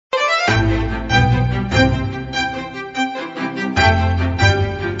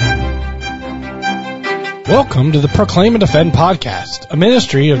Welcome to the Proclaim and Defend podcast, a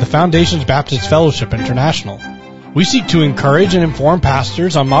ministry of the Foundations Baptist Fellowship International. We seek to encourage and inform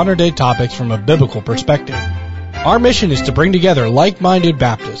pastors on modern-day topics from a biblical perspective. Our mission is to bring together like-minded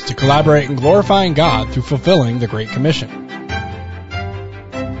Baptists to collaborate in glorifying God through fulfilling the Great Commission.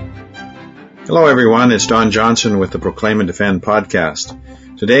 Hello everyone, it's Don Johnson with the Proclaim and Defend podcast.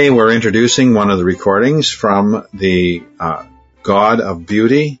 Today we're introducing one of the recordings from the God of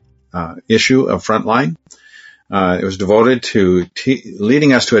Beauty issue of Frontline. It was devoted to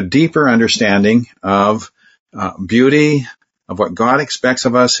leading us to a deeper understanding of beauty, of what God expects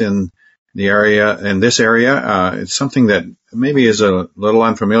of us in this area. It's something that maybe is a little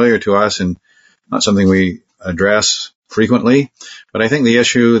unfamiliar to us and not something we address frequently. But I think the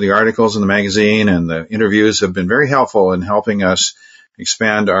issue, the articles in the magazine and the interviews have been very helpful in helping us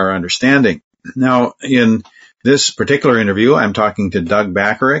expand our understanding. Now, in this particular interview, I'm talking to Doug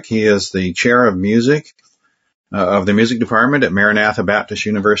Bachorik. He is the chair of music of the music department at Maranatha Baptist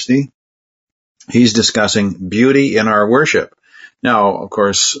University. He's discussing beauty in our worship. Now, of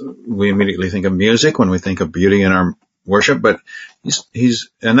course, we immediately think of music when we think of beauty in our worship, but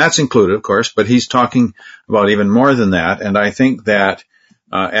and that's included, of course, but he's talking about even more than that. And I think that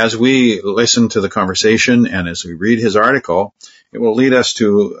as we listen to the conversation and as we read his article, it will lead us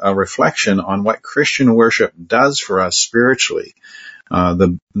to a reflection on what Christian worship does for us spiritually.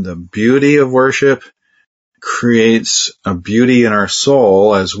 The beauty of worship creates a beauty in our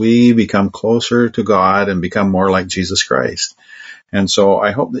soul as we become closer to God and become more like Jesus Christ. And so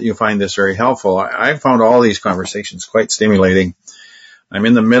I hope that you find this very helpful. I found all these conversations quite stimulating. I'm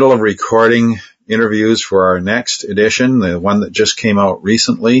in the middle of recording interviews for our next edition, the one that just came out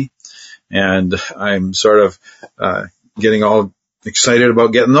recently. And I'm sort of getting all excited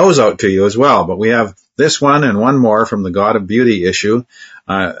about getting those out to you as well. But we have this one and one more from the God of Beauty issue.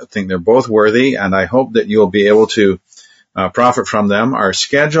 I think they're both worthy, and I hope that you'll be able to profit from them. Our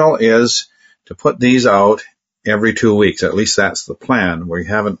schedule is to put these out every 2 weeks. At least that's the plan. We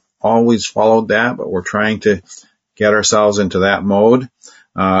haven't always followed that, but we're trying to get ourselves into that mode.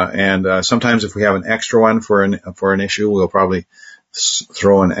 And sometimes if we have an extra one for an issue, we'll probably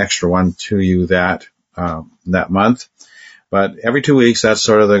throw an extra one to you that month. But every 2 weeks, that's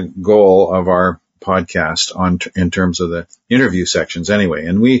sort of the goal of our podcast in terms of the interview sections anyway.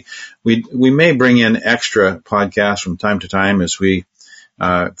 And we may bring in extra podcasts from time to time as we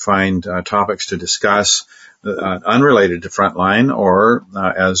find topics to discuss unrelated to Frontline, or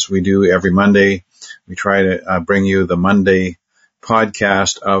as we do every Monday, we try to bring you the Monday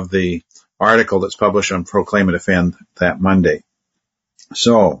podcast of the article that's published on Proclaim and Defend that Monday.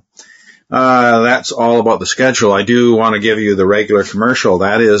 So that's all about the schedule. I do want to give you the regular commercial.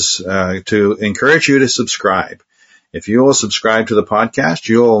 That is to encourage you to subscribe. If you will subscribe to the podcast,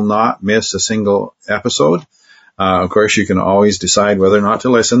 you'll not miss a single episode. Of course, you can always decide whether or not to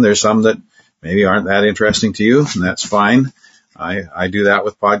listen. There's some that maybe aren't that interesting to you, and that's fine. I do that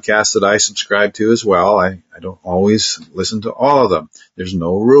with podcasts that I subscribe to as well. I don't always listen to all of them. There's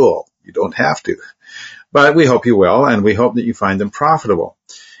no rule. You don't have to. But we hope you will, and we hope that you find them profitable.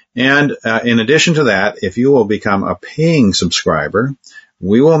 And in addition to that, if you will become a paying subscriber,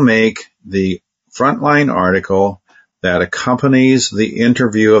 we will make the Frontline article that accompanies the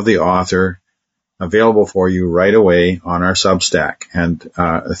interview of the author available for you right away on our Substack. And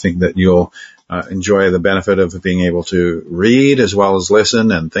I think that you'll enjoy the benefit of being able to read as well as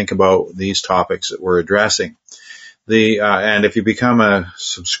listen and think about these topics that we're addressing. And if you become a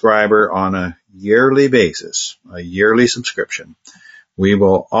subscriber on a yearly basis, a yearly subscription, we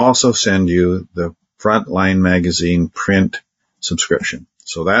will also send you the Frontline magazine print subscription.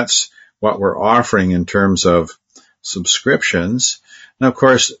 So that's what we're offering in terms of subscriptions. And of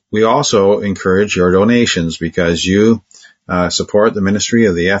course, we also encourage your donations because you support the ministry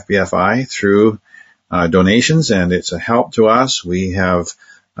of the FBFI through donations, and it's a help to us. We have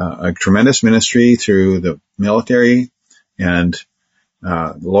a tremendous ministry through the military and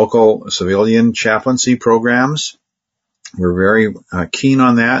local civilian chaplaincy programs. We're very keen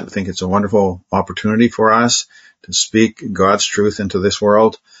on that. I think it's a wonderful opportunity for us to speak God's truth into this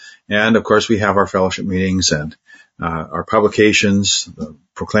world. And of course, we have our fellowship meetings and our publications, the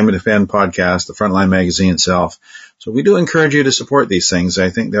Proclaim and Defend podcast, the Frontline magazine itself. So we do encourage you to support these things. I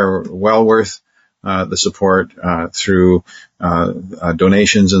think they're well worth the support through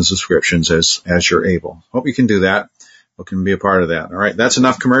donations and subscriptions as you're able. Hope you can do that. Hope you can be a part of that. All right, that's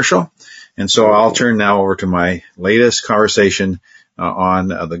enough commercial. And so I'll turn now over to my latest conversation on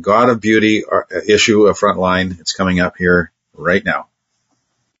the God of Beauty issue of Frontline. It's coming up here right now.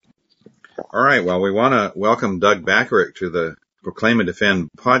 All right, well, we want to welcome Doug Bachorik to the Proclaim and Defend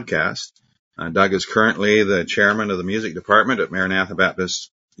podcast. Doug is currently the chairman of the music department at Maranatha Baptist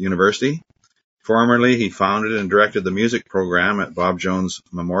University. Formerly, he founded and directed the music program at Bob Jones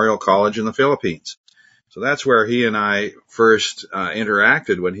Memorial College in the Philippines. So that's where he and I first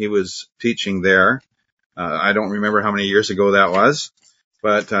interacted when he was teaching there. I don't remember how many years ago that was.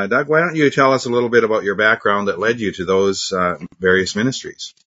 But Doug, why don't you tell us a little bit about your background that led you to those various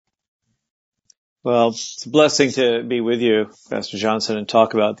ministries? Well, it's a blessing to be with you, Pastor Johnson, and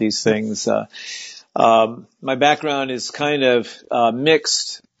talk about these things. My background is kind of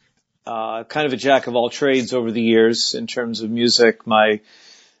mixed, kind of a jack of all trades over the years in terms of music. My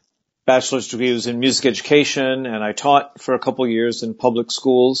bachelor's degree was in music education, and I taught for a couple of years in public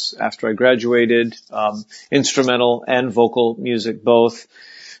schools after I graduated, instrumental and vocal music both,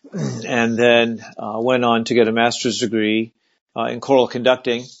 and then went on to get a master's degree in choral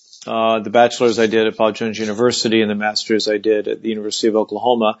conducting. The bachelor's I did at Bob Jones University and the master's I did at the University of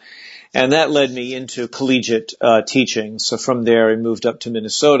Oklahoma. And that led me into collegiate teaching. So from there I moved up to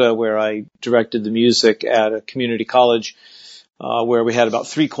Minnesota where I directed the music at a community college where we had about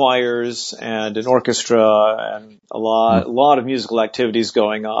 3 choirs and an orchestra and a lot of musical activities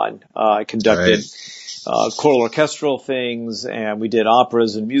going on. I conducted choral orchestral things, and we did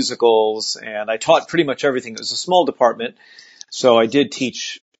operas and musicals, and I taught pretty much everything. It was a small department, so I did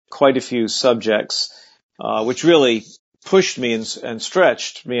teach quite a few subjects, which really pushed me and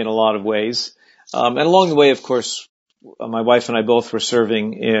stretched me in a lot of ways. And along the way, of course, my wife and I both were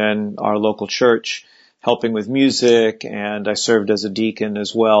serving in our local church, helping with music, and I served as a deacon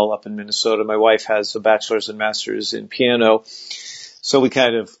as well up in Minnesota. My wife has a bachelor's and master's in piano, so we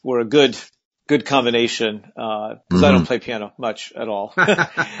kind of were a good combination, because I don't play piano much at all.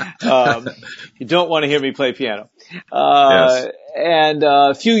 You don't want to hear me play piano. Yes. And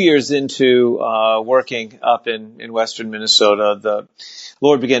a few years into working up in western Minnesota, the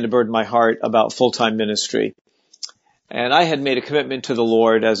Lord began to burden my heart about full-time ministry. And I had made a commitment to the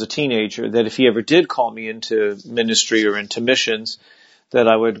Lord as a teenager that if he ever did call me into ministry or into missions, that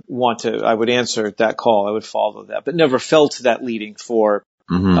I would answer that call. I would follow that, but never felt that leading for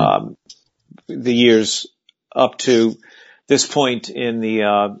the years up to this point in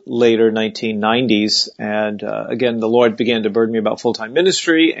the later 1990s. And again, the Lord began to burden me about full-time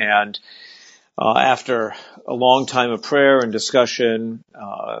ministry. And after a long time of prayer and discussion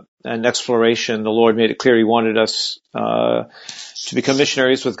and exploration, the Lord made it clear he wanted us to become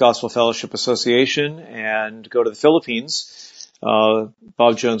missionaries with Gospel Fellowship Association and go to the Philippines.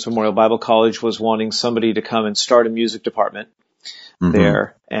 Bob Jones Memorial Bible College was wanting somebody to come and start a music department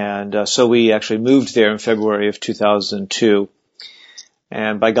there. And so we actually moved there in February of 2002.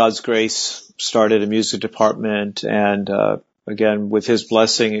 And by God's grace, started a music department. And again, with his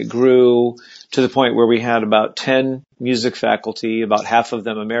blessing, it grew to the point where we had about 10 music faculty, about half of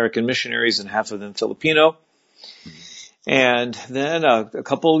them American missionaries and half of them Filipino. And then a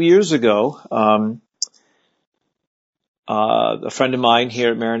couple of years ago, a friend of mine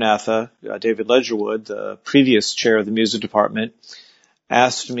here at Maranatha, David Ledgerwood, the previous chair of the music department,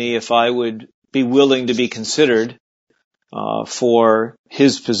 asked me if I would be willing to be considered for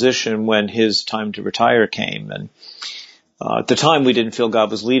his position when his time to retire came. And at the time, we didn't feel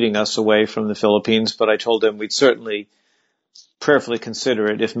God was leading us away from the Philippines, but I told him we'd certainly prayerfully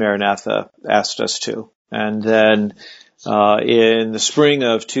consider it if Maranatha asked us to. And then in the spring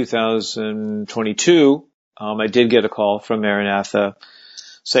of 2022, I did get a call from Maranatha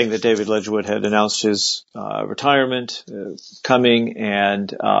saying that David Ledgerwood had announced his retirement coming,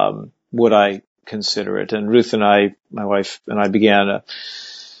 and would I consider it. And Ruth and I, my wife and I, began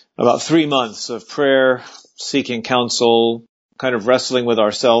about 3 months of prayer, seeking counsel, kind of wrestling with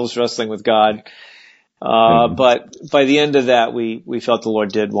ourselves, wrestling with God. But by the end of that, we felt the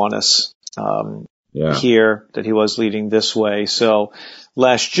Lord did want us here, that he was leading this way. So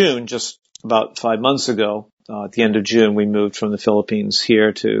last June, just about 5 months ago, at the end of June, we moved from the Philippines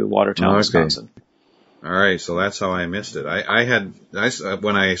here to Watertown, Wisconsin. All right, so that's how I missed it.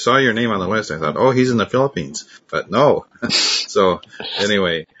 When I saw your name on the list, I thought, oh, he's in the Philippines, but no. So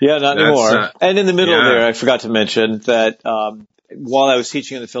anyway. Yeah, not anymore. And in the middle there, I forgot to mention that while I was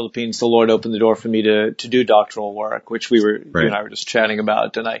teaching in the Philippines, the Lord opened the door for me to do doctoral work, which you and I were just chatting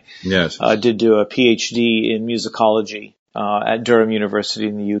about. And I did do a PhD in musicology at Durham University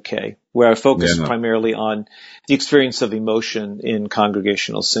in the UK, where I focused primarily on the experience of emotion in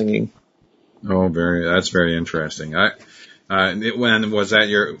congregational singing. Oh, that's very interesting. When was that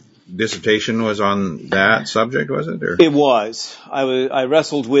your dissertation was on that subject, was it? Or? It was. I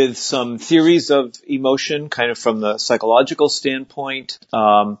wrestled with some theories of emotion, kind of from the psychological standpoint,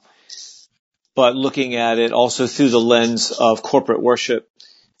 but looking at it also through the lens of corporate worship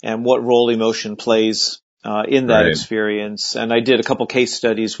and what role emotion plays in that Right. experience. And I did a couple case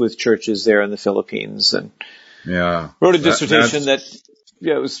studies with churches there in the Philippines, and wrote a dissertation that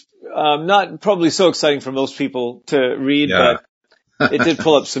it was not probably so exciting for most people to read, but it did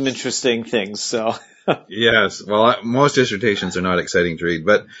pull up some interesting things. So yes, well, most dissertations are not exciting to read,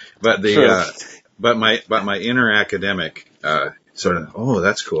 but my inner academic sort of, oh,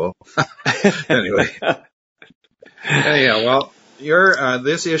 that's cool. Anyway, well, your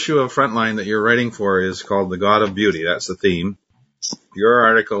this issue of Frontline that you're writing for is called The God of Beauty. That's the theme. Your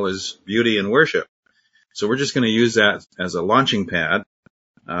article is Beauty and Worship. So we're just going to use that as a launching pad.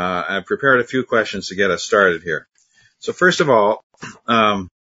 I've prepared a few questions to get us started here. So first of all, I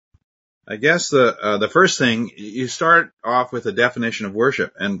guess the first thing, you start off with a definition of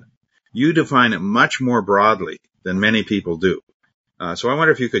worship, and you define it much more broadly than many people do. So I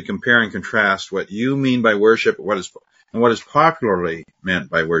wonder if you could compare and contrast what you mean by worship, what is popularly meant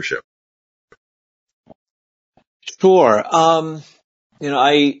by worship. Sure.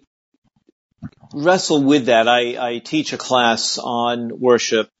 I wrestle with that. I teach a class on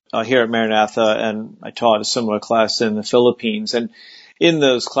worship here at Maranatha, and I taught a similar class in the Philippines. And in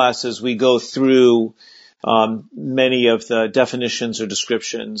those classes, we go through many of the definitions or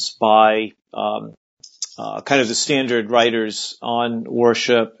descriptions by kind of the standard writers on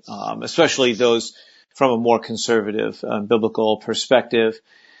worship, especially those from a more conservative biblical perspective.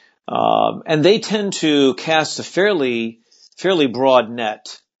 And they tend to cast a fairly broad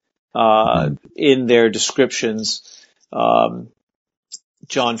net in their descriptions.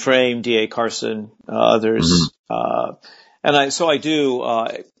 John Frame, D.A. Carson, others.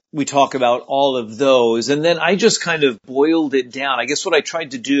 We talk about all of those. And then I just kind of boiled it down. I guess what I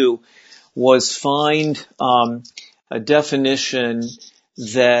tried to do was find a definition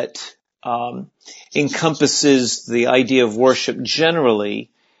that encompasses the idea of worship generally,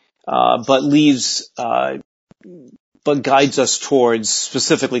 but guides us towards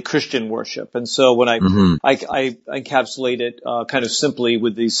specifically Christian worship. And so when I encapsulate it kind of simply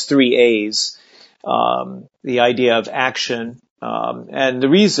with these 3 A's, the idea of action. And the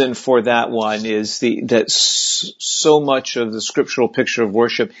reason for that one is that so much of the scriptural picture of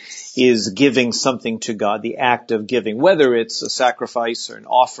worship is giving something to God, the act of giving, whether it's a sacrifice or an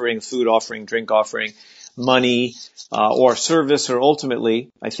offering, food offering, drink offering, money, or service, or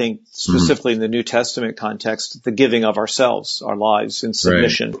ultimately, I think specifically in the New Testament context, the giving of ourselves, our lives in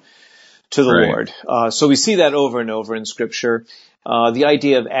submission to the Lord. So we see that over and over in Scripture. The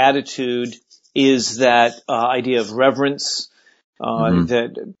idea of attitude is that idea of reverence,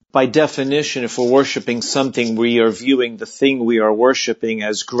 that by definition, if we're worshiping something, we are viewing the thing we are worshiping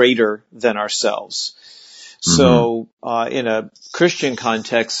as greater than ourselves. So in a Christian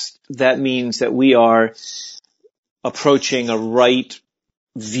context, that means that we are approaching a right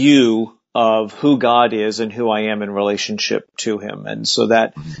view of who God is and who I am in relationship to Him. And so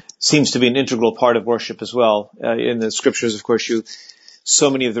that seems to be an integral part of worship as well. In the scriptures, of course, so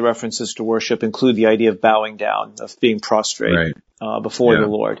many of the references to worship include the idea of bowing down, of being prostrate before the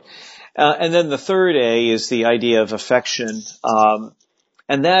Lord. And then the third A is the idea of affection.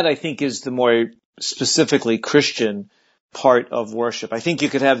 And that, I think, is the more specifically Christian part of worship. I think you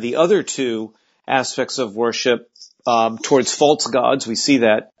could have the other two aspects of worship towards false gods. We see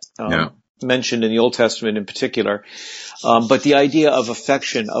that mentioned in the Old Testament in particular. But the idea of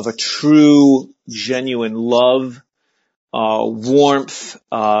affection, of a true, genuine love, warmth,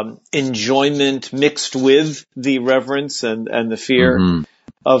 enjoyment mixed with the reverence and the fear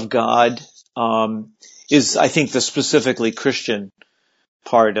of God, is, I think, the specifically Christian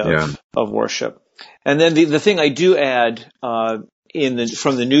part of worship. And then the thing I do add, from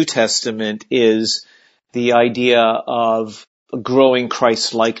the New Testament is the idea of growing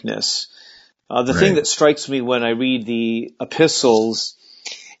Christ-likeness. The thing that strikes me when I read the epistles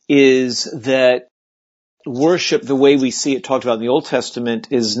is that worship, the way we see it talked about in the Old Testament,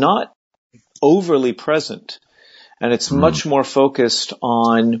 is not overly present. And it's much more focused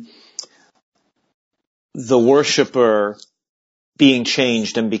on the worshiper being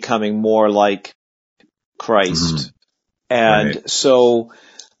changed and becoming more like Christ. And so,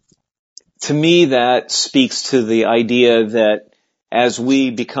 to me, that speaks to the idea that as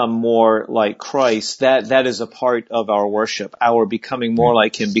we become more like Christ, that is a part of our worship, our becoming more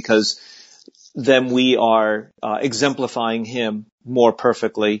like Him, because then we are exemplifying Him more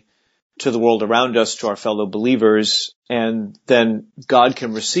perfectly to the world around us, to our fellow believers, and then God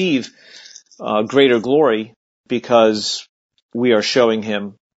can receive greater glory because we are showing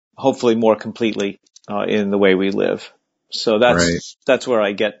Him hopefully more completely in the way we live. So that's where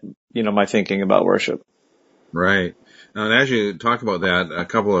I get, my thinking about worship. Right. And as you talk about that, a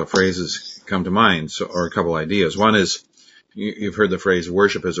couple of phrases come to mind, or a couple of ideas. One is, you've heard the phrase,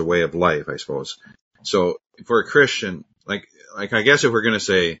 worship is a way of life, I suppose. So for a Christian, like I guess if we're going to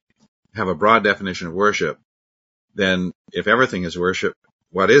say, have a broad definition of worship, then if everything is worship,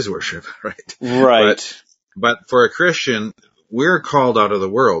 what is worship, right? Right. But for a Christian, we're called out of the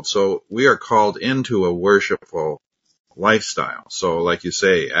world. So we are called into a worshipful lifestyle. So like you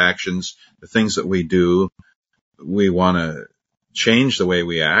say, actions, the things that we do, we want to change the way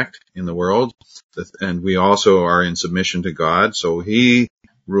we act in the world. And we also are in submission to God. So he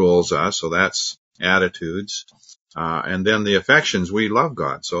rules us. So that's attitudes. And then the affections, we love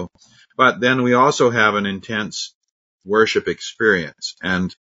God. So, but then we also have an intense worship experience.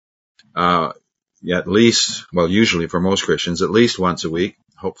 And, at least, well, usually for most Christians, at least once a week,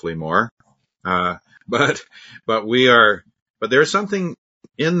 hopefully more. But there's something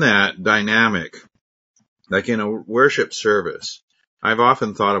in that dynamic, like in a worship service. I've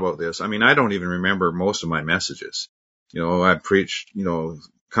often thought about this. I mean, I don't even remember most of my messages. I've preached,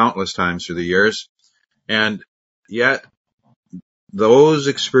 countless times through the years, and yet those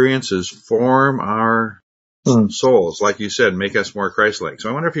experiences form our souls, like you said, make us more Christ-like. So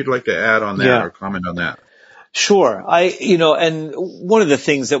I wonder if you'd like to add on that or comment on that. Sure. And one of the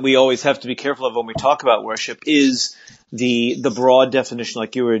things that we always have to be careful of when we talk about worship is the broad definition,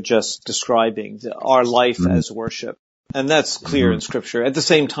 like you were just describing, our life as worship. And that's clear in Scripture. At the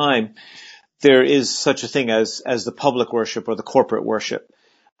same time, there is such a thing as the public worship or the corporate worship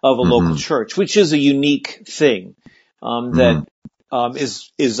of a local church, which is a unique thing, that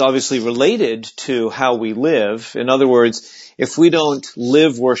is obviously related to how we live. In other words, if we don't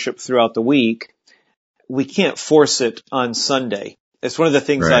live worship throughout the week, we can't force it on Sunday. It's one of the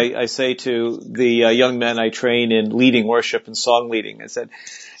things I say to the young men I train in leading worship and song leading. I said,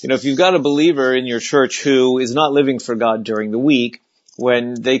 if you've got a believer in your church who is not living for God during the week,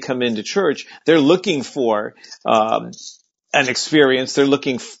 when they come into church, they're looking for an experience. They're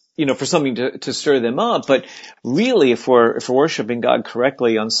looking for something to stir them up. But really, if we're worshiping God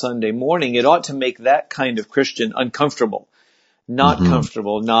correctly on Sunday morning, it ought to make that kind of Christian uncomfortable, not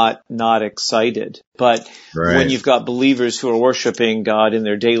comfortable, not excited. But when you've got believers who are worshiping God in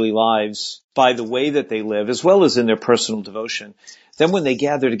their daily lives by the way that they live, as well as in their personal devotion, then when they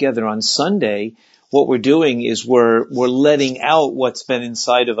gather together on Sunday, what we're doing is we're letting out what's been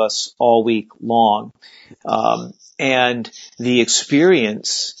inside of us all week long. And the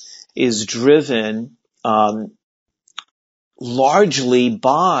experience is driven largely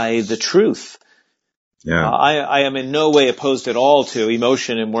by the truth. Yeah. I am in no way opposed at all to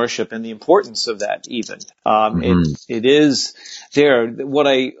emotion in worship and the importance of that even. It is there. What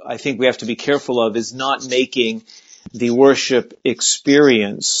I think we have to be careful of is not making the worship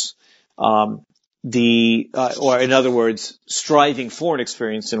experience, or in other words, striving for an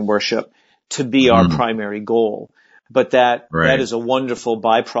experience in worship to be our primary goal. But that is a wonderful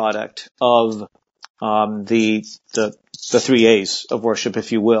byproduct of the 3 A's of worship,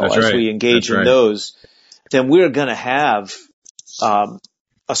 if you will. As we engage in those, then we're going to have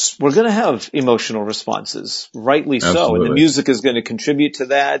emotional responses, rightly so, and the music is going to contribute to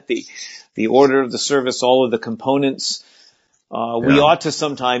that. The order of the service, all of the components. We ought to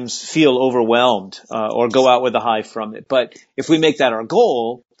sometimes feel overwhelmed or go out with a high from it. But if we make that our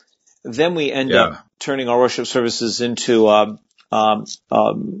goal, then we end up turning our worship services into a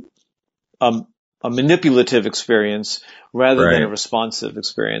manipulative experience rather than a responsive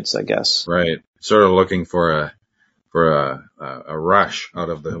experience, I guess. Right. Sort of looking for a rush out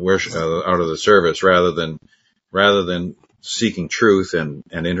of the worship, out of the service, rather than seeking truth and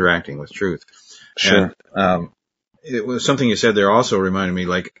interacting with truth. Sure. And, it was something you said there also reminded me,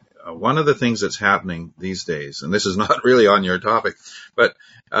 like, one of the things that's happening these days, and this is not really on your topic, but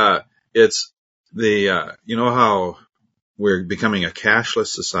it's the how we're becoming a cashless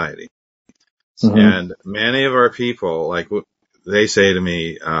society. And many of our people, like they say to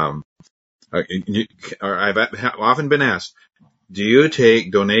me, or I've often been asked, do you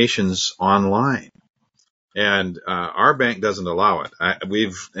take donations online? And our bank doesn't allow it.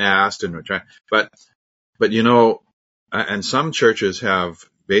 We've asked and we're trying, but and some churches have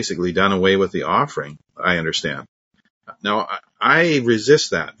basically done away with the offering, I understand. Now, I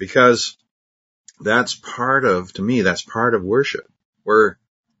resist that because that's part of worship. We're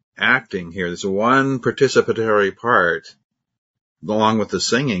acting here. There's one participatory part along with the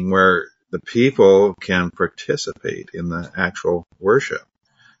singing where the people can participate in the actual worship.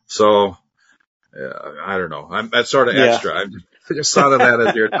 So, I don't know. That's sort of extra. just thought of that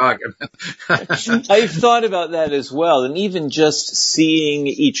as you're talking. I've thought about that as well, and even just seeing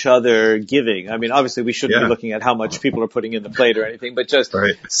each other giving. I mean, obviously we shouldn't be looking at how much people are putting in the plate or anything, but just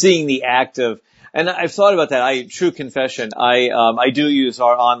seeing the act of. And I've thought about that. True confession, I do use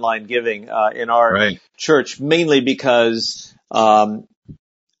our online giving in our church mainly because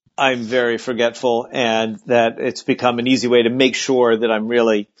I'm very forgetful, and that it's become an easy way to make sure that I'm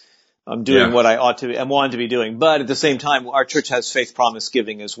doing what I ought to and want to be doing. But at the same time, our church has faith promise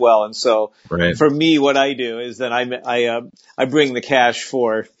giving as well. And so for me, what I do is that I bring the cash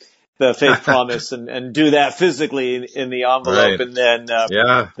for the faith promise and do that physically in the envelope, and then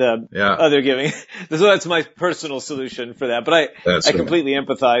the other giving. So that's my personal solution for that. But I completely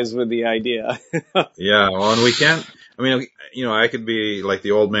empathize with the idea. Well, and we can't. I mean, I could be like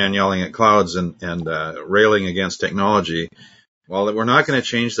the old man yelling at clouds and railing against technology. Well, we're not going to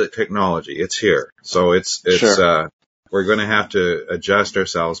change the technology. It's here. So we're going to have to adjust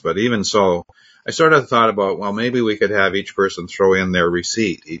ourselves. But even so, I sort of thought about, well, maybe we could have each person throw in their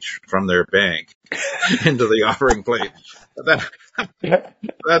receipt, each from their bank into the offering plate. But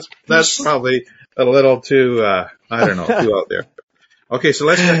that's probably a little too, too out there. Okay. So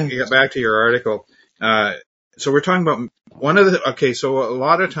let's get back to your article. So we're talking about so a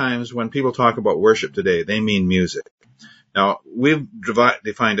lot of times when people talk about worship today, they mean music. Now, we've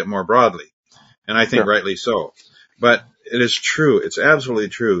defined it more broadly, and I think rightly so. But it is true, it's absolutely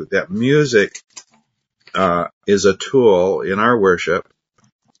true, that music is a tool in our worship,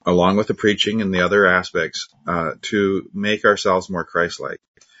 along with the preaching and the other aspects, to make ourselves more Christ-like.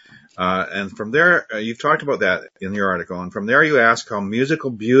 And from there, you've talked about that in your article, and from there you ask how musical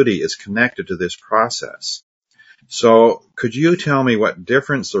beauty is connected to this process. So could you tell me what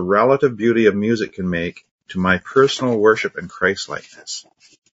difference the relative beauty of music can make to my personal worship and Christ-likeness?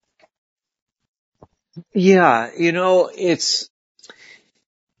 Yeah, it's,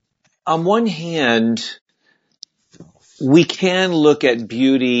 on one hand, we can look at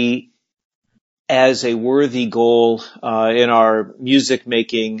beauty as a worthy goal in our music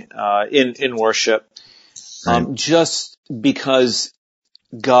making in worship, just because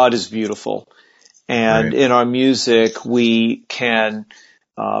God is beautiful. And in our music, we can,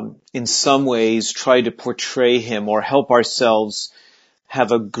 in some ways, try to portray him or help ourselves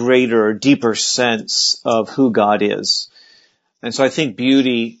have a greater, deeper sense of who God is. And so I think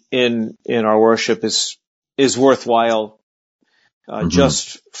beauty in our worship is worthwhile,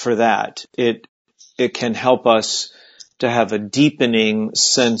 just for that. It can help us to have a deepening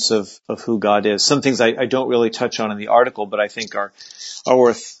sense of who God is. Some things I don't really touch on in the article, but I think are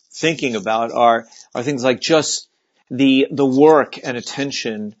worth thinking about are things like just the work and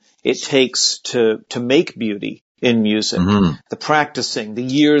attention it takes to make beauty in music, the practicing, the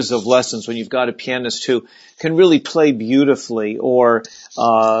years of lessons when you've got a pianist who can really play beautifully or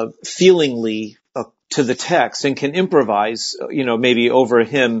feelingly to the text and can improvise, maybe over a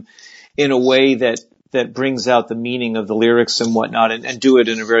hymn in a way that brings out the meaning of the lyrics and whatnot, and do it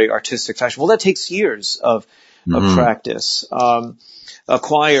in a very artistic fashion. Well, that takes years of practice. A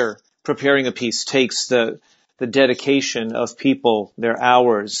choir preparing a piece takes the dedication of people, their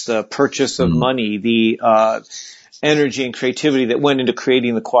hours, the purchase of money, the energy and creativity that went into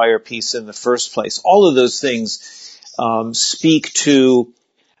creating the choir piece in the first place. All of those things speak to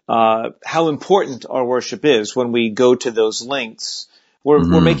how important our worship is. When we go to those lengths,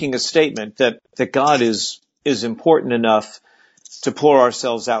 we're making a statement that God is important enough to pour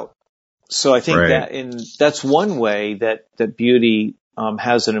ourselves out. So I think that's one way that beauty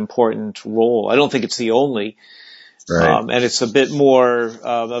has an important role. I don't think it's the only. And it's a bit more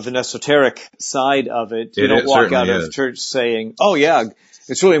of an esoteric side of it. You don't walk out of church saying, "Oh yeah,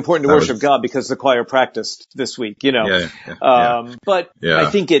 it's really important to worship God because the choir practiced this week." But I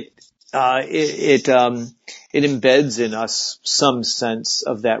think it embeds in us some sense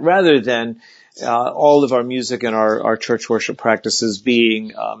of that, rather than all of our music and our church worship practices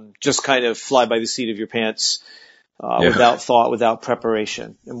being just kind of fly by the seat of your pants. Without thought, without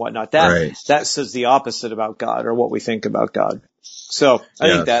prepreration and whatnot. That says the opposite about God, or what we think about God. So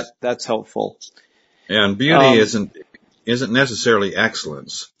I think that's helpful. And beauty isn't necessarily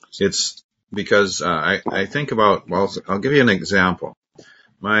excellence. It's because I think about, well, I'll give you an example.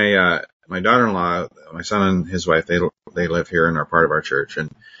 My daughter-in-law, my son and his wife, they live here and are part of our church,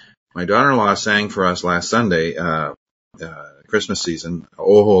 and my daughter-in-law sang for us last Sunday, Christmas season,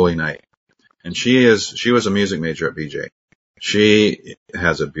 "O Holy Night." And she was a music major at BJ. She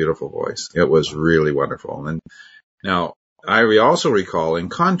has a beautiful voice. It was really wonderful. And now I also recall, in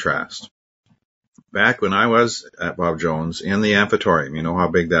contrast, back when I was at Bob Jones in the Amphitheatrium, you know how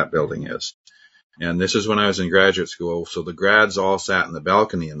big that building is. And this is when I was in graduate school. So the grads all sat in the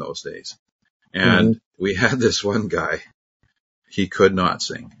balcony in those days. And we had this one guy, he could not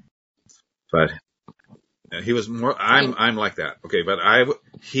sing, but he was more, I'm like that. Okay. But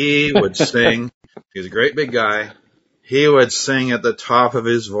he would sing. He was a great big guy. He would sing at the top of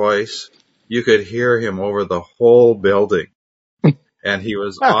his voice. You could hear him over the whole building. And he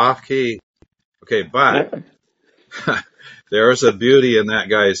was off key. Okay. But there was a beauty in that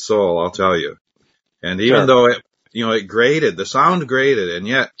guy's soul, I'll tell you. And even though it grated, the sound grated, and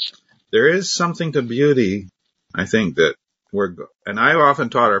yet there is something to beauty, I think, that and I often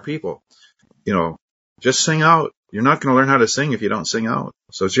taught our people, just sing out. You're not going to learn how to sing if you don't sing out.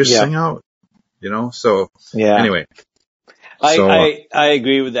 So just sing out, so anyway. I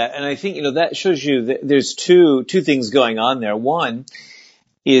agree with that. And I think, that shows you that there's two things going on there. One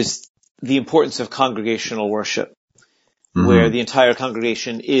is the importance of congregational worship, where the entire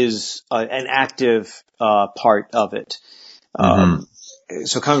congregation is an active part of it.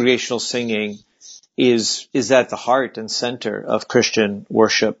 So congregational singing is at the heart and center of Christian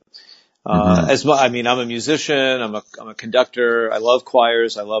worship. I'm a musician, I'm a conductor, I love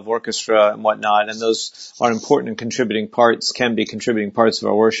choirs, I love orchestra and whatnot, and those are important and can be contributing parts of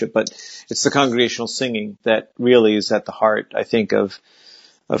our worship, but it's the congregational singing that really is at the heart, I think, of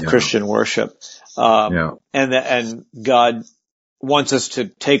Christian worship. And God wants us to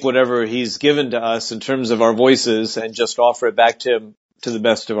take whatever He's given to us in terms of our voices and just offer it back to Him to the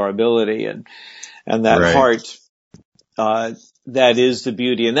best of our ability. And that heart, that is the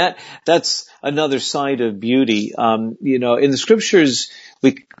beauty. And that's another side of beauty. In the scriptures,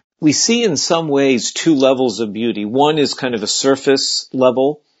 we see in some ways two levels of beauty. One is kind of a surface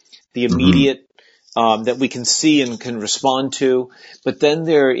level, the immediate, that we can see and can respond to. But then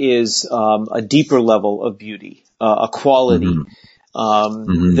there is, a deeper level of beauty, a quality,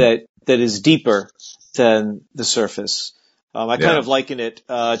 that is deeper than the surface. I kind of liken it,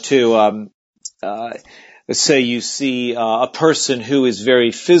 to, let's say you see a person who is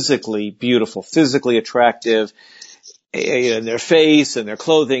very physically beautiful, physically attractive, in their face and their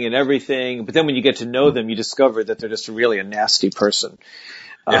clothing and everything. But then when you get to know them, you discover that they're just really a nasty person.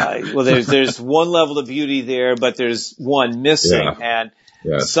 Well, there's one level of beauty there, but there's one missing. And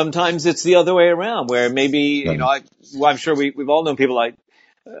sometimes it's the other way around, where maybe, I'm sure we've all known people like,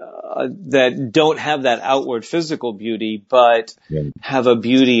 that don't have that outward physical beauty, but have a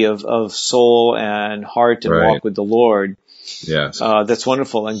beauty of soul and heart and walk with the Lord. Yes. That's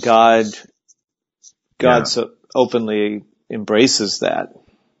wonderful. And God so openly embraces that.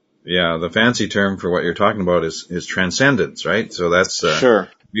 Yeah. The fancy term for what you're talking about is transcendence, right? So that's, sure.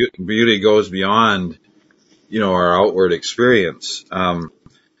 Beauty goes beyond, our outward experience.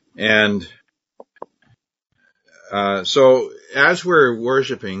 So as we're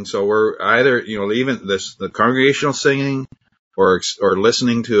worshiping, so we're either, even the congregational singing or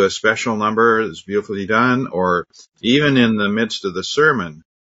listening to a special number that's beautifully done, or even in the midst of the sermon,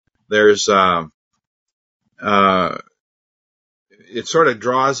 there's, it sort of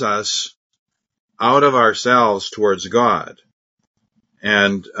draws us out of ourselves towards God.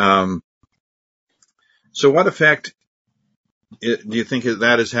 And, so what effect do you think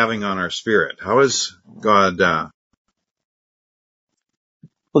that is having on our spirit? How is God,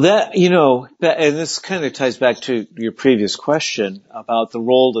 Well, and this kind of ties back to your previous question about the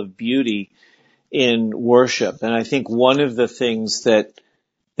role of beauty in worship. And I think one of the things that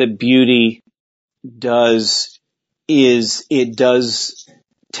beauty does is it does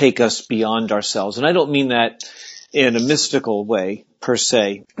take us beyond ourselves. And I don't mean that in a mystical way, per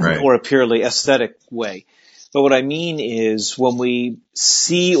se, or a purely aesthetic way. But what I mean is when we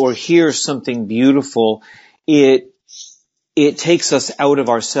see or hear something beautiful, it takes us out of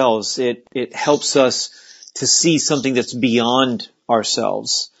ourselves. It helps us to see something that's beyond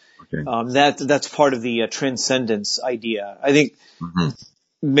ourselves. Okay. That's part of the transcendence idea. I think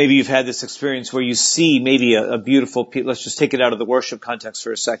maybe you've had this experience where you see maybe a beautiful, let's just take it out of the worship context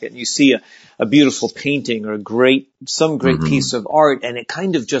for a second. You see a beautiful painting or some great piece of art, and it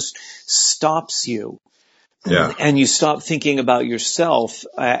kind of just stops you. Yeah. And you stop thinking about yourself,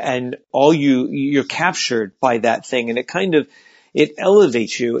 and you're captured by that thing, and it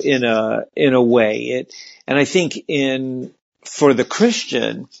elevates you in a way. And I think for the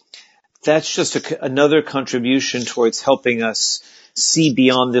Christian, that's just another contribution towards helping us see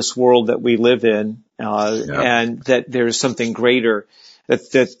beyond this world that we live in, and that there's something greater,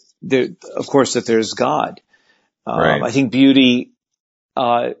 that of course, that there's God. I think beauty,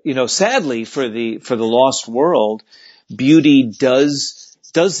 sadly for the lost world, beauty does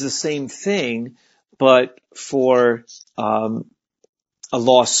the same thing, but for a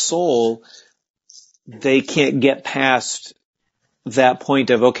lost soul, they can't get past that point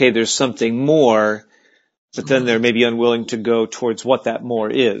of, okay, there's something more, but then they're maybe unwilling to go towards what that more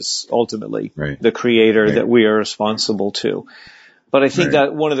is, ultimately, the creator that we are responsible to. But I think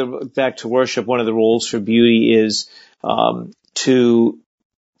that back to worship, one of the roles for beauty is to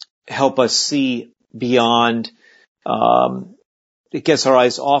help us see beyond, it gets our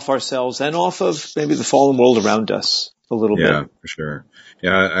eyes off ourselves and off of maybe the fallen world around us a little bit. Yeah, for sure.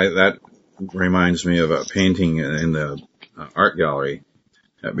 Yeah, that reminds me of a painting in the art gallery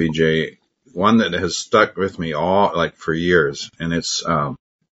at BJ, one that has stuck with me for years. And it's, I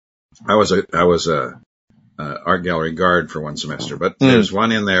was a art gallery guard for one semester, but there's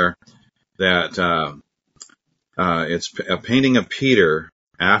one in there that, it's a painting of Peter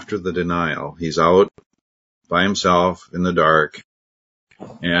after the denial. He's out by himself in the dark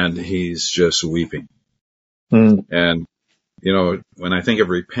and he's just weeping. And, when I think of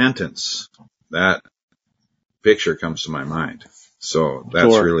repentance, that picture comes to my mind. So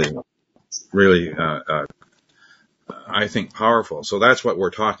that's really, I think powerful. So that's what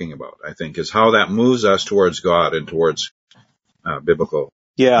we're talking about, I think, is how that moves us towards God and towards biblical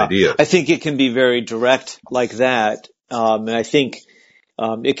ideas. I think it can be very direct like that. And I think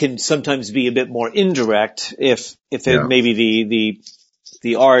it can sometimes be a bit more indirect if maybe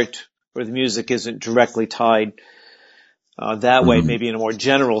the art or the music isn't directly tied that way, maybe in a more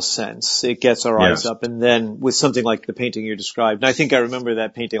general sense. It gets our eyes up. And then with something like the painting you described, and I think I remember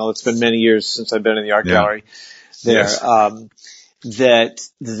that painting, although it's been many years since I've been in the art gallery there,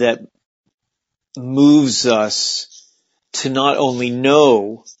 that moves us to not only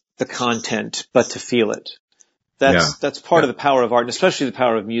know the content, but to feel it. That's part of the power of art, and especially the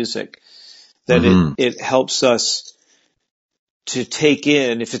power of music, that it helps us to take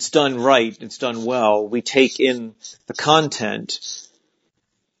in, if it's done right, it's done well, we take in the content,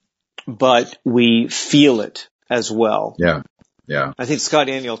 but we feel it as well. Yeah. I think Scott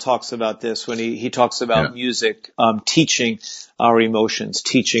Daniel talks about this when he talks about music, teaching our emotions,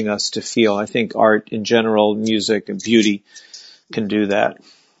 teaching us to feel. I think art in general, music and beauty can do that.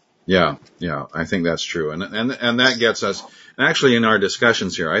 Yeah, I think that's true. And that gets us, actually in our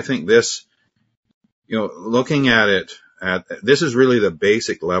discussions here, I think this, looking at it, this is really the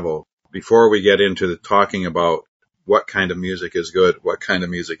basic level before we get into the talking about what kind of music is good, what kind of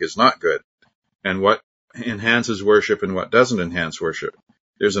music is not good, and what enhances worship and what doesn't enhance worship.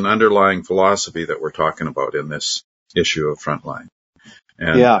 There's an underlying philosophy that we're talking about in this issue of Frontline.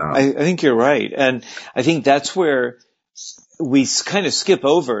 And, I think you're right. And I think that's where we kind of skip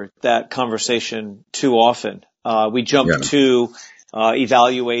over that conversation too often. We jump to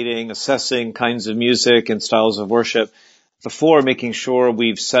evaluating, assessing kinds of music and styles of worship before making sure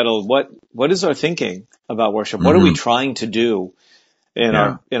we've settled what is our thinking about worship? What are we trying to do in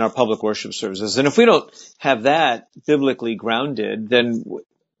our public worship services? And if we don't have that biblically grounded, then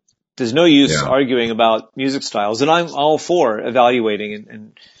there's no use arguing about music styles. And I'm all for evaluating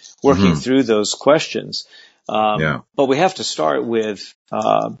and working through those questions. But we have to start with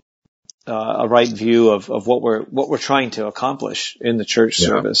a right view of what we're trying to accomplish in the church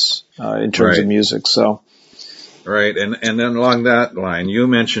service in terms of music. So. Right. And then along that line, you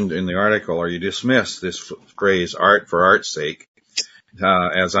mentioned in the article, or you dismissed this phrase "art for art's sake"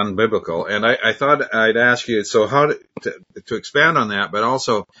 as unbiblical. And I thought I'd ask you, so how to expand on that, but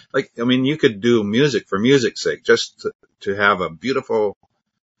also, you could do music for music's sake, just to have a beautiful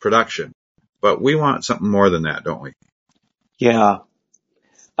production. But we want something more than that, don't we? Yeah.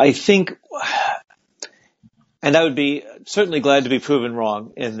 I think, and I would be certainly glad to be proven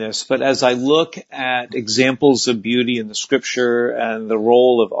wrong in this, but as I look at examples of beauty in the scripture and the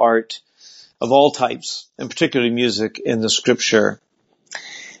role of art of all types, and particularly music in the scripture,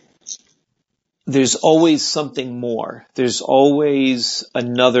 there's always something more. There's always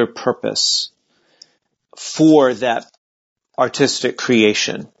another purpose for that artistic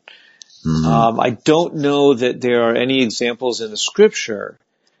creation. I don't know that there are any examples in the scripture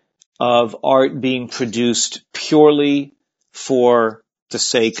of art being produced purely for the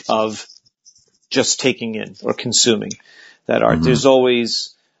sake of just taking in or consuming that art. There's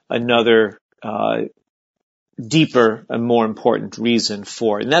always another deeper and more important reason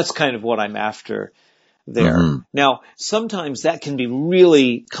for it. And that's kind of what I'm after there. Now, sometimes that can be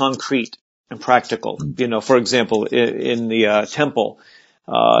really concrete and practical. For example, in the temple,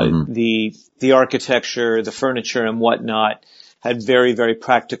 the architecture, the furniture and whatnot had very, very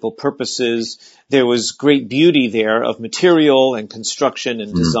practical purposes. There was great beauty there of material and construction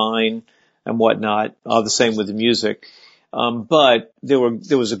and design and whatnot. The same with the music. But there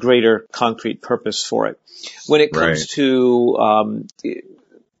was a greater concrete purpose for it. When it comes to,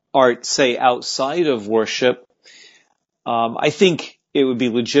 art, say, outside of worship, I think it would be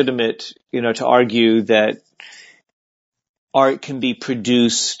legitimate, to argue that art can be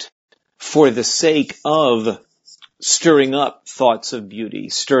produced for the sake of stirring up thoughts of beauty,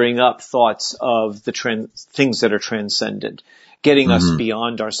 stirring up thoughts of the things that are transcendent, getting us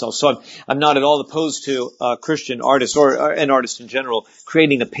beyond ourselves. So I'm not at all opposed to a Christian artist or an artist in general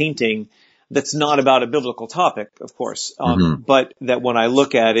creating a painting that's not about a biblical topic, of course, but that when I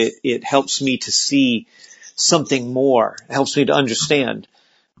look at it, it helps me to see something more. It helps me to understand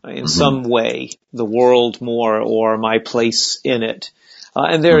in some way the world more or my place in it.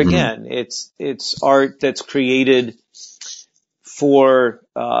 And there again, it's art that's created for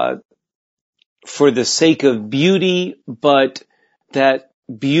the sake of beauty, but that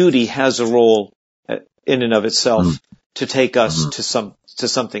beauty has a role in and of itself to take us to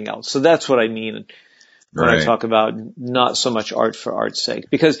something else. So that's what I mean when I talk about not so much art for art's sake.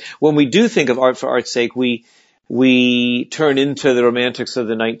 Because when we do think of art for art's sake, we turn into the romantics of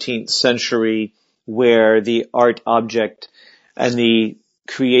the 19th century, where the art object and the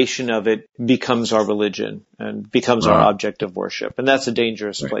creation of it becomes our religion and becomes our object of worship. And that's a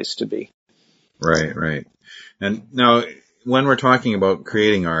dangerous place to be. Right. And now, when we're talking about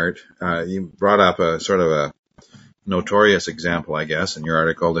creating art, you brought up a sort of a notorious example, I guess, in your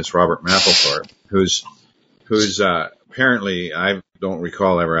article, this Robert Mapplethorpe, who's apparently, I don't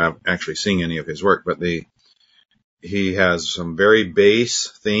recall ever actually seeing any of his work, but he has some very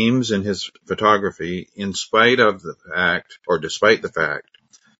base themes in his photography, in spite of the fact, or despite the fact,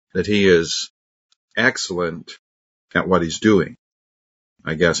 that he is excellent at what he's doing,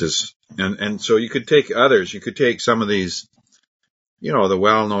 I guess and so you could take others, you could take some of these, the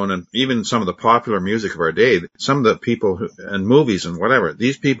well-known and even some of the popular music of our day, some of the people and movies and whatever,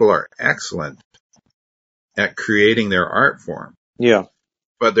 these people are excellent at creating their art form. Yeah.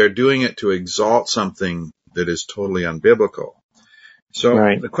 But they're doing it to exalt something that is totally unbiblical. So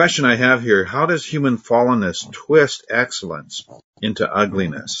the question I have here, how does human fallenness twist excellence into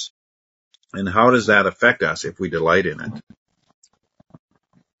ugliness? And how does that affect us if we delight in it?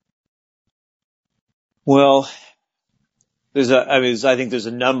 Well, I think there's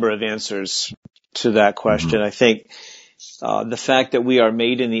a number of answers to that question. I think the fact that we are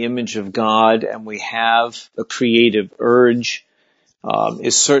made in the image of God and we have a creative urge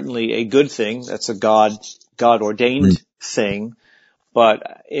is certainly a good thing. That's a God-ordained thing.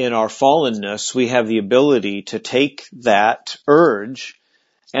 But in our fallenness, we have the ability to take that urge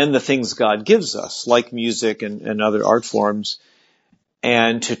and the things God gives us, like music and other art forms,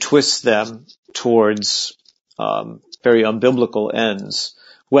 and to twist them towards very unbiblical ends,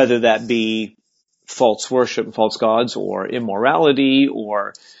 whether that be false worship, false gods, or immorality,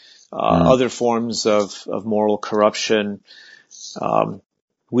 or other forms of moral corruption.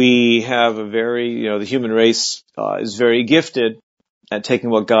 We have the human race is very gifted at taking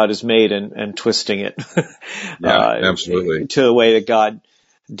what God has made and twisting it absolutely, to the way that God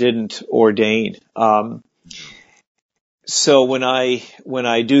didn't ordain. So when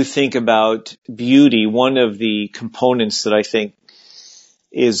I do think about beauty, one of the components that I think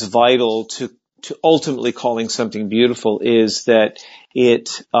is vital to ultimately calling something beautiful is that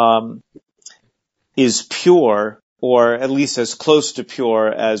it is pure, or at least as close to pure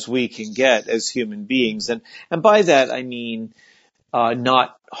as we can get as human beings. And by that I mean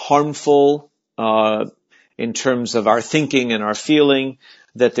not harmful in terms of our thinking and our feeling,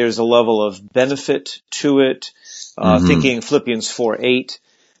 that there's a level of benefit to it. Thinking Philippians 4:8.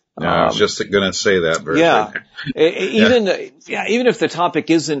 I was just going to say that verse. Even if the topic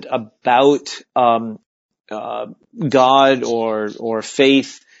isn't about God or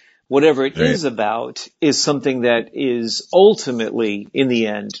faith, whatever it is about is something that is ultimately, in the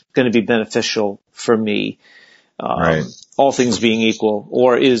end, going to be beneficial for me. All things being equal,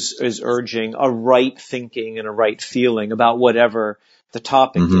 or is urging a right thinking and a right feeling about whatever the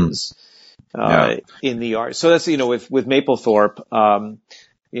topic is in the art. So that's, with Mapplethorpe, I'm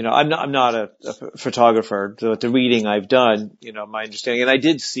not a photographer. The reading I've done, my understanding, and I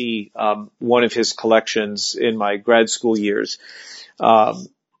did see one of his collections in my grad school years. My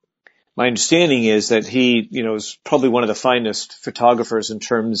understanding is that he, is probably one of the finest photographers in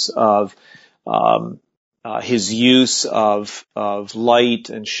terms of his use of light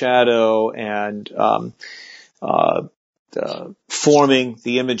and shadow and forming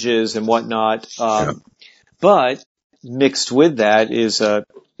the images and whatnot. But mixed with that is a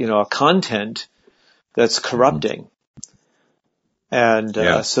content that's corrupting. And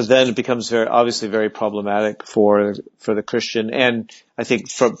so then it becomes very problematic for the Christian. And I think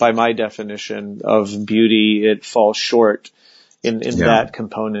by my definition of beauty, it falls short in that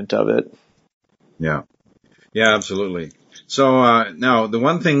component of it. Yeah. Yeah, absolutely. So now the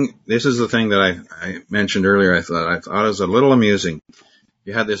one thing, this is the thing that I mentioned earlier. I thought it was a little amusing.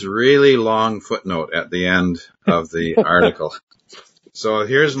 You had this really long footnote at the end of the article. So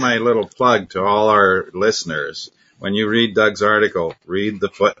here's my little plug to all our listeners. When you read Doug's article, read the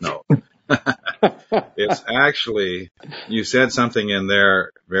footnote. It's actually, you said something in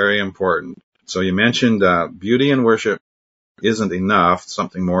there very important. So you mentioned beauty and worship isn't enough.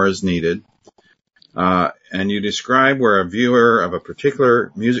 Something more is needed. And you describe where a viewer of a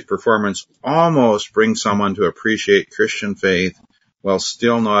particular music performance almost brings someone to appreciate Christian faith while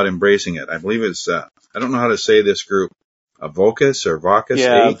still not embracing it. I believe it's, I don't know how to say this group, Vocus or Vocus 8?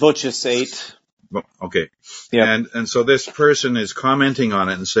 Yeah, Vocus 8. Okay. Yep. And so this person is commenting on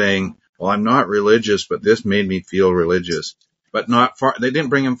it and saying, well, I'm not religious, but this made me feel religious. But not far, they didn't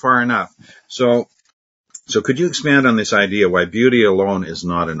bring him far enough. So could you expand on this idea why beauty alone is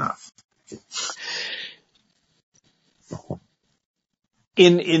not enough?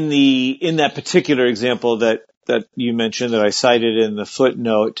 In that particular example that you mentioned, that I cited in the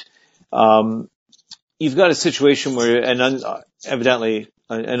footnote, you've got a situation where evidently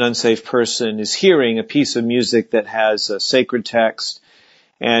an unsafe person is hearing a piece of music that has a sacred text,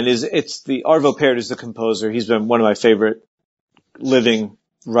 and Arvo Pärt is the composer. He's been one of my favorite living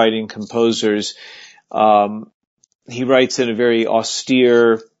writing composers. He writes in a very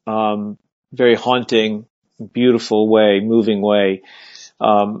austere, very haunting, beautiful way, moving way.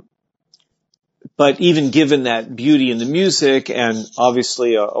 But even given that beauty in the music and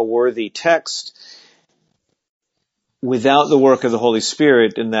obviously a worthy text, without the work of the Holy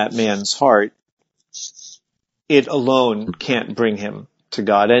Spirit in that man's heart, it alone can't bring him to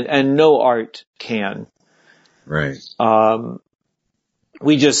God, and no art can. Right.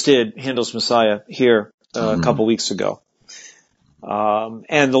 We just did Handel's Messiah here a couple weeks ago.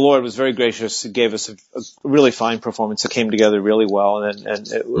 And the Lord was very gracious. He gave us a really fine performance that came together really well,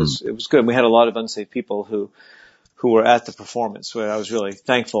 and it was good. And we had a lot of unsaved people who were at the performance, where I was really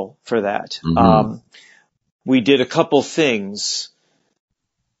thankful for that. We did a couple things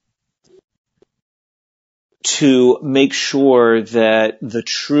to make sure that the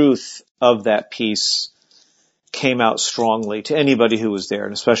truth of that piece came out strongly to anybody who was there,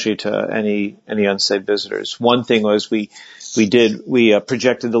 and especially to any unsaved visitors. One thing was we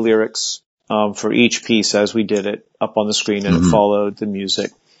projected the lyrics for each piece as we did it up on the screen, and it followed the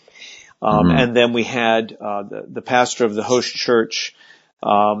music. And then we had the pastor of the host church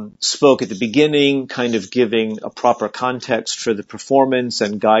spoke at the beginning, kind of giving a proper context for the performance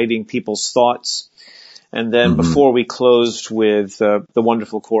and guiding people's thoughts. And then before we closed with the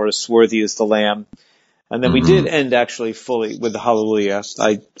wonderful chorus, "Worthy is the Lamb." And then we did end actually fully with the Hallelujah.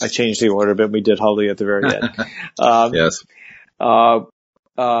 I changed the order, but we did Hallelujah at the very end. Yes.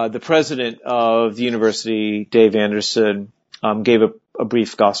 The president of the university, Dave Anderson, gave a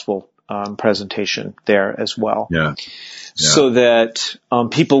brief gospel presentation there as well. Yeah. So that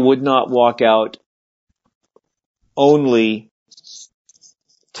people would not walk out only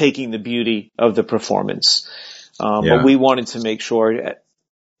taking the beauty of the performance. But we wanted to make sure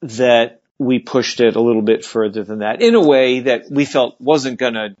that we pushed it a little bit further than that, in a way that we felt wasn't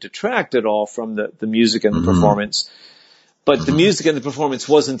going to detract at all from the music and the performance. But the music and the performance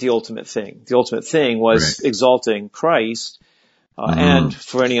wasn't the ultimate thing. The ultimate thing was exalting Christ, and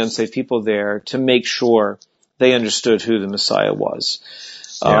for any unsaved people there to make sure they understood who the Messiah was.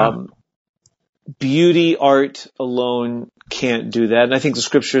 Beauty, art alone can't do that. And I think the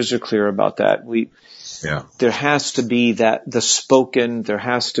scriptures are clear about that. There has to be the spoken, there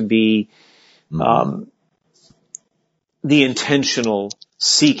has to be the intentional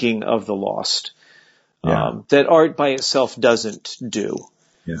seeking of the lost, that art by itself doesn't do.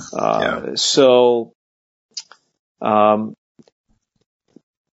 So,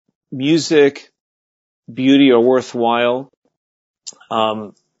 music, beauty are worthwhile.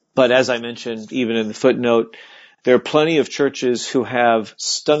 But as I mentioned, even in the footnote, there are plenty of churches who have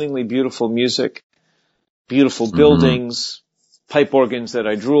stunningly beautiful music, beautiful buildings, pipe organs that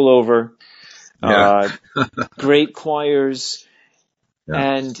I drool over, great choirs,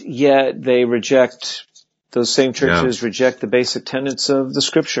 and yet those same churches reject the basic tenets of the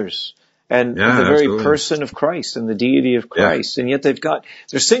scriptures and the very person of Christ and the deity of Christ, and yet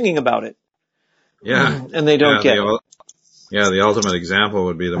they're singing about it. And they don't get it. The ultimate example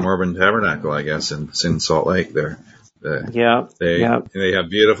would be the Mormon Tabernacle, I guess, in Salt Lake. They have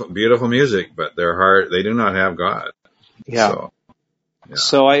beautiful music, but their heart, they do not have God.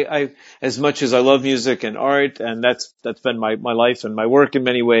 So I as much as I love music and art, and that's been my life and my work in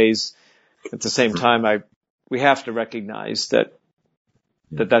many ways, at the same time, we have to recognize that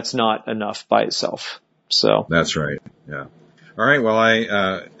that's not enough by itself. So that's right. Yeah. All right.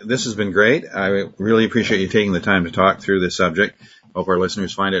 Well, this has been great. I really appreciate you taking the time to talk through this subject. Hope our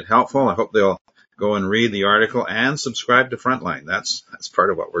listeners find it helpful. I hope they'll go and read the article and subscribe to Frontline. That's part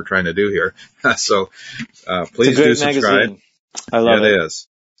of what we're trying to do here. So please do subscribe. Magazine. I love it. It is.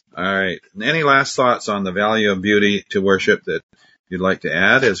 All right. Any last thoughts on the value of beauty to worship that you'd like to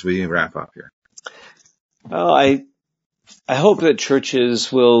add as we wrap up here? Well, I hope that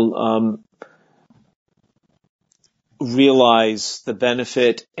churches will realize the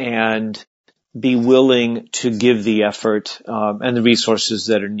benefit and be willing to give the effort and the resources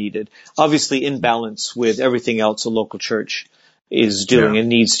that are needed. Obviously, in balance with everything else a local church is doing and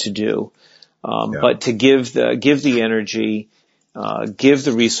needs to do. But to give the energy, give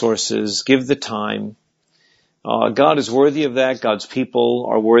the resources, give the time. God is worthy of that. God's people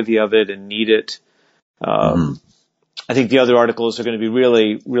are worthy of it and need it. I think the other articles are going to be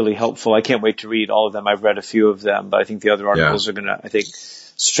really, really helpful. I can't wait to read all of them. I've read a few of them, but I think the other articles are going to,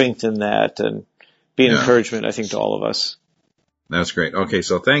 strengthen that and be an encouragement, I think, to all of us. That's great. Okay,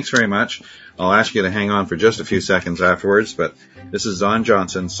 so thanks very much. I'll ask you to hang on for just a few seconds afterwards, but this is Don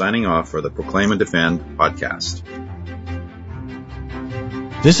Johnson signing off for the Proclaim and Defend podcast.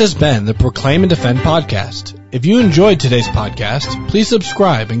 This has been the Proclaim and Defend podcast. If you enjoyed today's podcast, please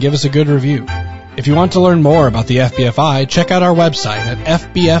subscribe and give us a good review. If you want to learn more about the FBFI, check out our website at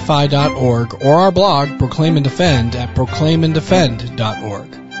fbfi.org or our blog, Proclaim and Defend, at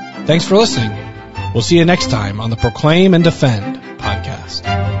proclaimanddefend.org. Thanks for listening. We'll see you next time on the Proclaim and Defend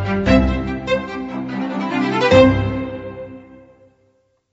podcast.